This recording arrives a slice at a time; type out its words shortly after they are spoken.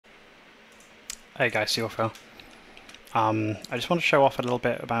Hey guys, Phil. I just want to show off a little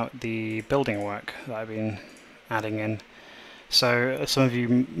bit about the building work that I've been adding in. So as some of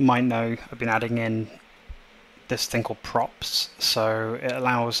you might know, I've been adding in this thing called props. So it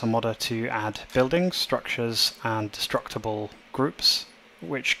allows a modder to add buildings, structures, and destructible groups,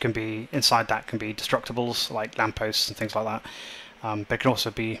 which can be, inside that can be destructibles like lampposts and things like that. But it can also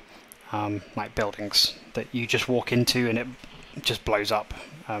be like buildings that you just walk into and it just blows up.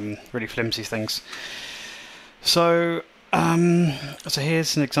 Really flimsy things. So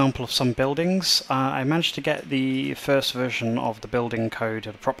here's an example of some buildings. I managed to get the first version of the building code,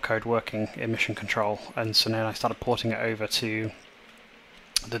 or the prop code, working in Mission Control, and so then I started porting it over to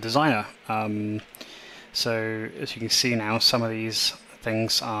the designer. So as you can see now, some of these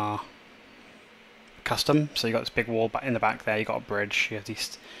things are custom. So you got this big wall in the back there, you got a bridge, you have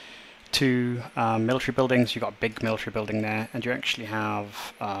these two military buildings, you've got a big military building there, and you actually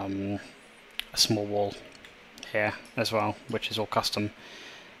have a small wall here as well, which is all custom.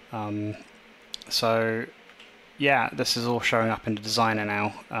 So yeah, this is all showing up in the designer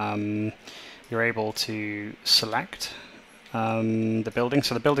now. You're able to select the building,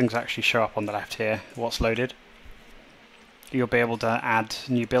 so the buildings actually show up on the left here, what's loaded. You'll be able to add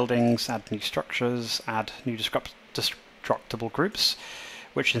new buildings, add new structures, add new destructible groups,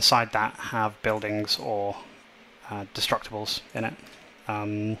 which inside that have buildings or destructibles in it.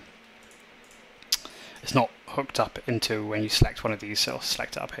 It's not hooked up into when you select one of these, so I'll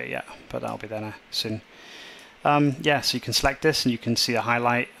select it up here yet, but that'll be there now soon. Yeah, so you can select this and you can see the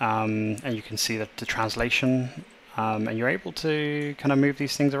highlight and you can see the translation, and you're able to kind of move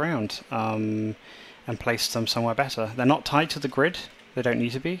these things around and place them somewhere better. They're not tied to the grid, they don't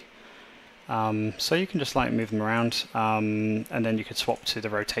need to be. So you can just like move them around, and then you could swap to the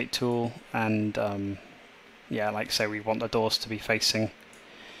rotate tool, and yeah, like say we want the doors to be facing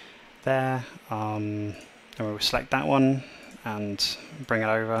there, and we'll select that one and bring it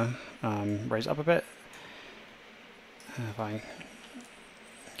over, raise it up a bit. If I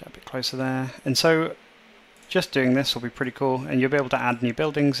get a bit closer there, and so just doing this will be pretty cool, and you'll be able to add new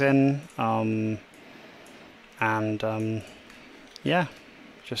buildings in, and yeah,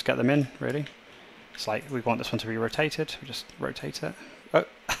 just get them in really. It's like we want this one to be rotated, we just rotate it. Oh,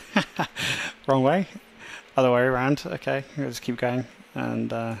 wrong way, other way around. Okay, we'll just keep going,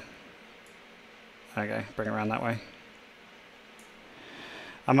 and okay, bring it around that way.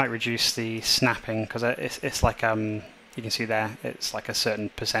 I might reduce the snapping because it's like you can see there, it's like a certain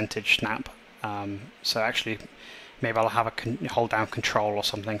percentage snap. So actually, maybe I'll have a hold down Control or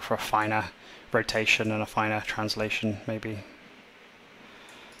something for a finer rotation and a finer translation, maybe.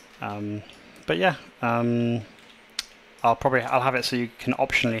 But yeah, I'll have it so you can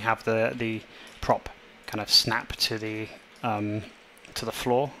optionally have the prop kind of snap to the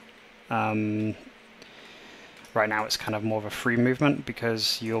floor. Right now it's kind of more of a free movement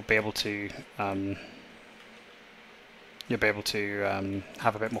because you'll be able to have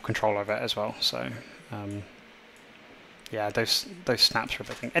a bit more control over it as well. So yeah, those snaps are a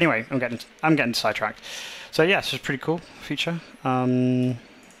big thing. Anyway, I'm getting sidetracked. So yeah, it's just a pretty cool feature.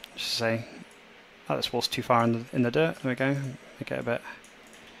 Just to say, oh, this wall's too far in the dirt. There we go. Make it a bit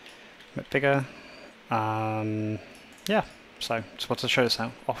bigger. Yeah. So just wanted to show this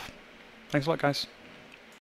off. Thanks a lot, guys.